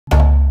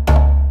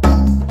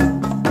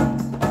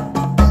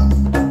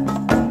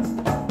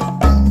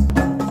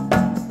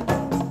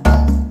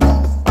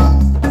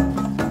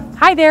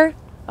Hi there.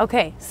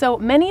 Okay, so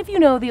many of you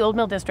know the Old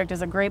Mill District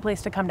is a great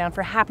place to come down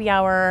for happy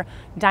hour,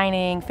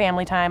 dining,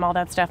 family time, all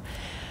that stuff.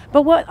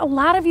 But what a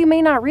lot of you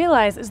may not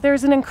realize is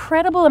there's an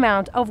incredible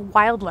amount of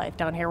wildlife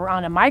down here. We're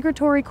on a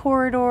migratory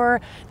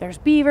corridor. There's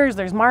beavers,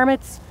 there's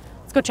marmots.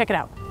 Let's go check it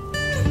out.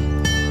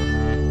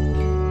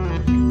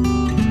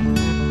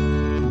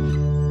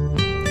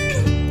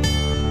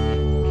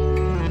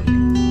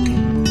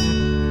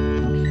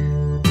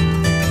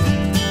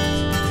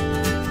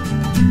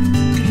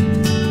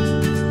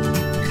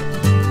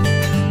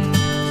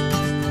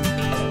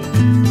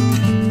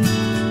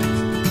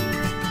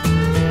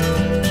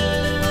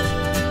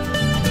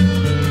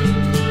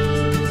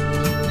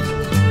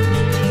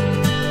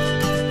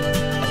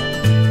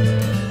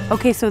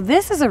 Okay, so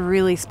this is a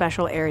really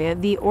special area.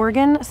 The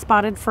Oregon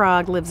spotted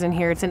frog lives in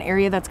here. It's an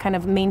area that's kind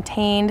of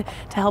maintained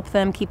to help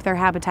them keep their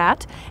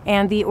habitat.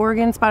 And the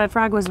Oregon spotted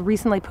frog was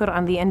recently put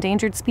on the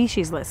endangered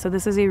species list. So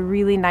this is a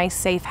really nice,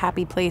 safe,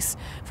 happy place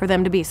for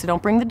them to be. So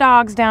don't bring the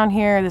dogs down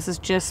here. This is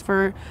just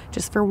for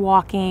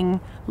walking,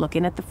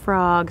 looking at the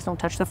frogs. Don't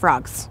touch the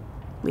frogs.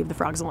 Leave the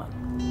frogs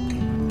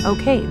alone.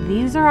 Okay,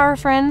 these are our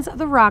friends,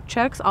 the rock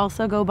chucks,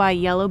 also go by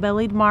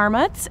yellow-bellied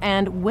marmots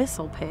and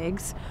whistle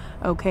pigs.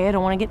 Okay, I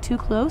don't want to get too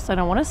close. I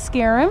don't want to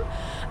scare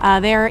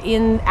them. They're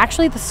in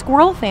actually the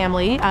squirrel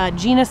family,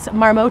 genus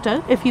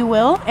Marmota, if you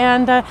will,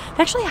 and they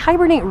actually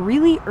hibernate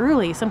really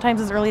early, sometimes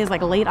as early as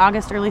like late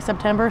August, early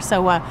September.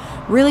 So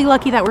really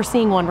lucky that we're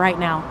seeing one right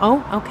now.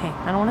 Oh, okay,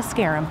 I don't want to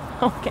scare them.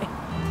 Okay.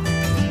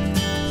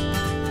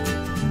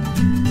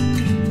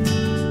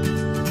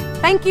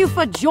 Thank you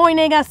for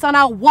joining us on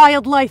our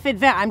wildlife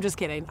adventure. I'm just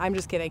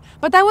kidding.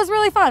 But that was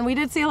really fun. We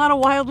did see a lot of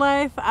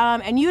wildlife,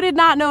 and you did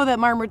not know that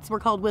marmots were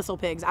called whistle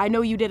pigs. I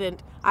know you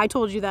didn't. I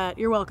told you that.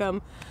 You're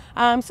welcome.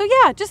 So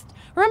yeah, just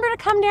remember to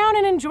come down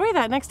and enjoy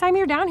that. Next time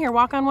you're down here,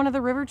 walk on one of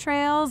the river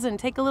trails and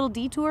take a little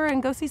detour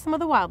and go see some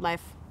of the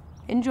wildlife.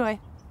 Enjoy.